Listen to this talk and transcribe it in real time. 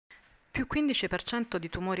Più 15% di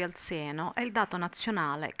tumori al seno è il dato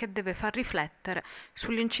nazionale che deve far riflettere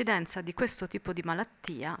sull'incidenza di questo tipo di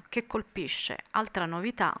malattia che colpisce, altra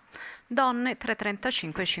novità, donne tra i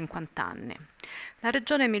 35 e i 50 anni. La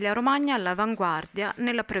Regione Emilia-Romagna è all'avanguardia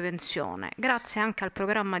nella prevenzione, grazie anche al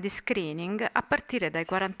programma di screening a partire dai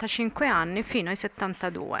 45 anni fino ai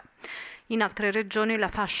 72. In altre regioni la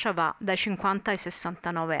fascia va dai 50 ai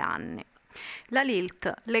 69 anni. La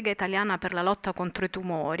LILT, Lega Italiana per la lotta contro i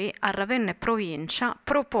tumori, a Ravenna e provincia,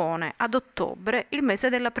 propone ad ottobre il mese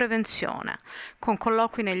della prevenzione, con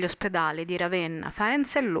colloqui negli ospedali di Ravenna,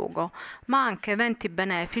 Faenza e Lugo, ma anche eventi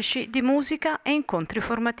benefici di musica e incontri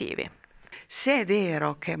formativi. Se è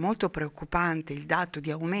vero che è molto preoccupante il dato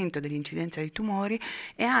di aumento dell'incidenza di tumori,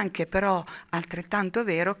 è anche però altrettanto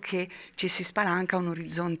vero che ci si spalanca un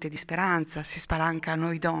orizzonte di speranza, si spalanca a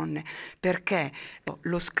noi donne, perché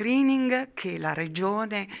lo screening che la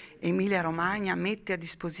Regione Emilia-Romagna mette a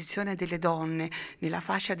disposizione delle donne nella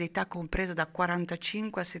fascia d'età compresa da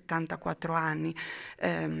 45 a 74 anni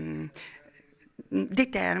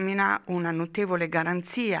determina una notevole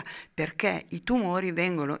garanzia, perché i tumori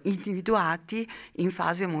vengono individuati in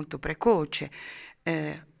fase molto precoce.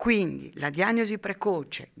 Quindi la diagnosi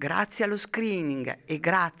precoce, grazie allo screening e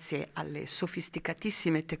grazie alle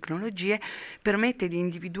sofisticatissime tecnologie, permette di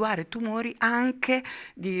individuare tumori anche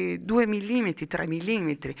di 2 mm, 3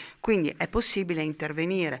 mm, quindi è possibile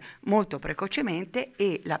intervenire molto precocemente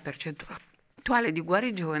e la percentuale di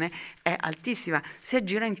guarigione è altissima, si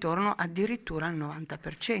aggira intorno addirittura al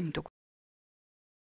 90%.